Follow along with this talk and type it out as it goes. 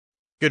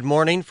Good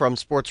morning from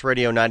Sports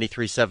Radio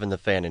 93.7 The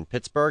Fan in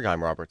Pittsburgh.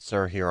 I'm Robert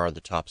Sir. Here are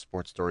the top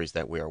sports stories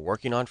that we are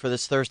working on for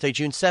this Thursday,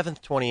 June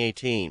 7th,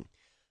 2018.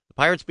 The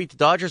Pirates beat the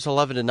Dodgers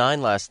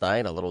 11-9 last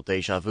night. A little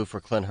deja vu for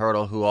Clint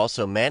Hurdle, who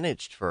also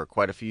managed for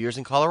quite a few years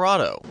in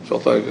Colorado.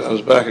 Felt like I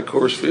was back at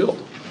Coors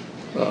Field.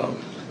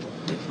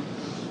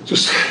 It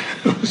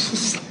was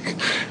just like,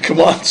 come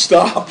on,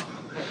 stop.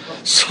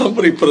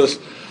 Somebody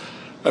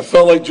I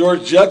felt like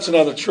George Jetson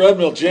on the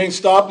treadmill. Jane,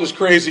 stop this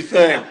crazy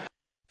thing.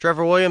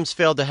 Trevor Williams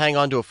failed to hang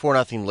on to a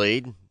 4-0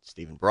 lead.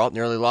 Stephen Brault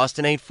nearly lost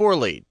an 8-4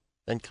 lead.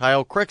 Then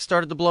Kyle Crick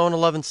started to blow an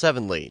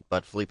 11-7 lead,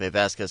 but Felipe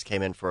Vasquez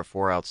came in for a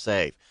 4-out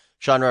save.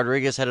 Sean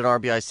Rodriguez had an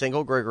RBI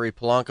single, Gregory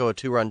Polanco a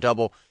 2-run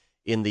double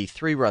in the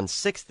 3-run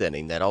sixth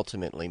inning that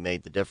ultimately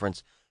made the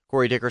difference.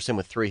 Corey Dickerson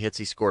with 3 hits,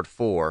 he scored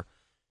 4.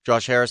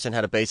 Josh Harrison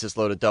had a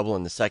bases-loaded double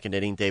in the second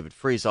inning. David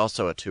Freese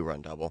also a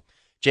 2-run double.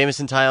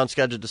 Jamison Tyone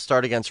scheduled to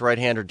start against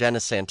right-hander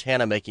Dennis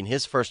Santana, making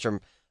his first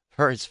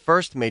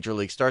Major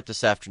League start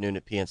this afternoon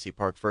at PNC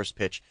Park. First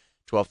pitch,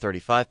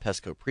 12:35.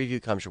 Pesco preview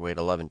comes your way at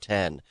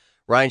 11:10.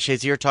 Ryan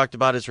Shazier talked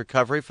about his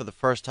recovery for the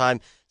first time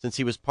since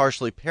he was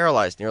partially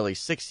paralyzed nearly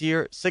 6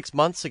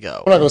 months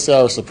ago. I'm not going to say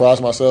I was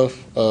surprised myself.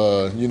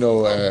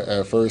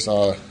 At first,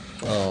 I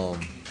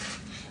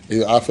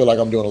feel like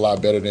I'm doing a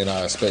lot better than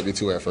I expected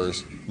to at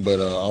first. But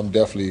I'm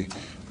definitely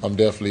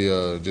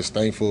just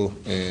thankful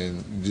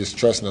and just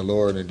trusting the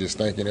Lord and just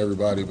thanking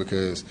everybody,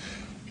 because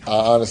I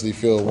honestly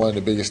feel one of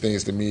the biggest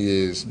things to me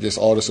is just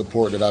all the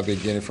support that I've been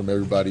getting from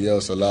everybody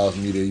else allows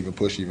me to even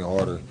push even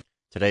harder.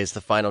 Today is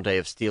the final day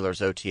of Steelers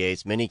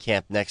OTAs.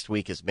 Minicamp next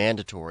week is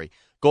mandatory.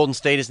 Golden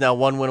State is now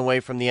 1 win away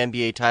from the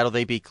NBA title.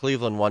 They beat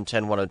Cleveland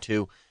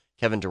 110-102.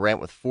 Kevin Durant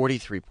with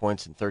 43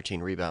 points and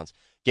 13 rebounds.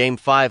 Game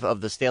 5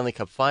 of the Stanley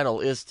Cup Final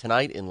is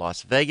tonight in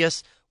Las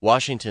Vegas.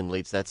 Washington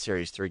leads that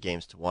series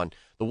 3-1.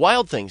 The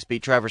Wild Things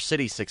beat Traverse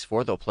City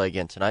 6-4. They'll play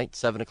again tonight,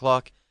 7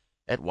 o'clock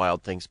at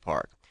Wild Things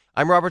Park.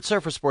 I'm Robert Sir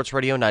for Sports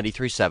Radio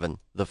 93.7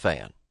 The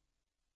Fan.